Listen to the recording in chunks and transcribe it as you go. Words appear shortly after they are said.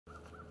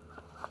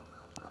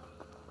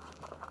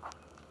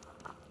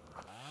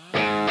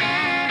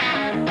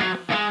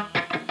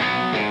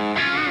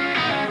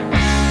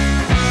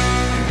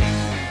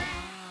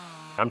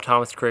I'm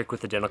Thomas Crick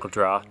with Identical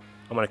Draw.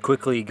 I'm going to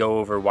quickly go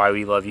over why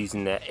we love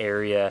using the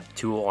area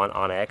tool on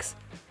onX.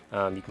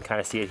 You can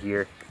kind of see it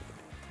here.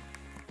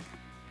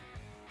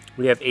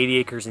 We have 80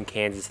 acres in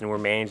Kansas and we're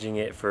managing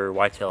it for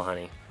whitetail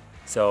hunting.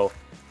 So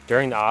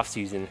during the off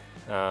season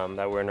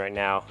that we're in right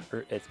now,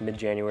 it's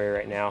mid-January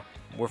right now,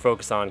 we're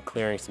focused on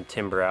clearing some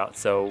timber out.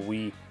 So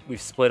we've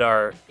split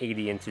our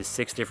 80 into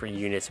 6 different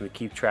units and we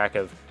keep track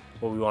of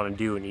what we want to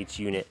do in each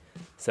unit.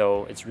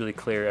 So it's really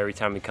clear every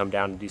time we come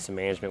down to do some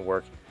management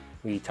work.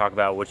 We talk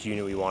about which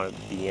unit we want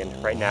to be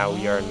in. Right now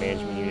we are in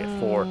management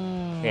unit 4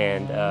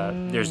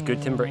 and there's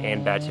good timber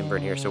and bad timber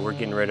in here. So we're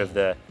getting rid of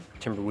the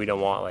timber we don't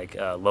want, like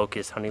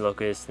locust, honey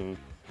locust, and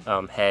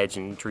hedge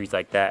and trees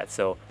like that.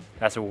 So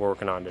that's what we're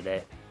working on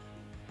today.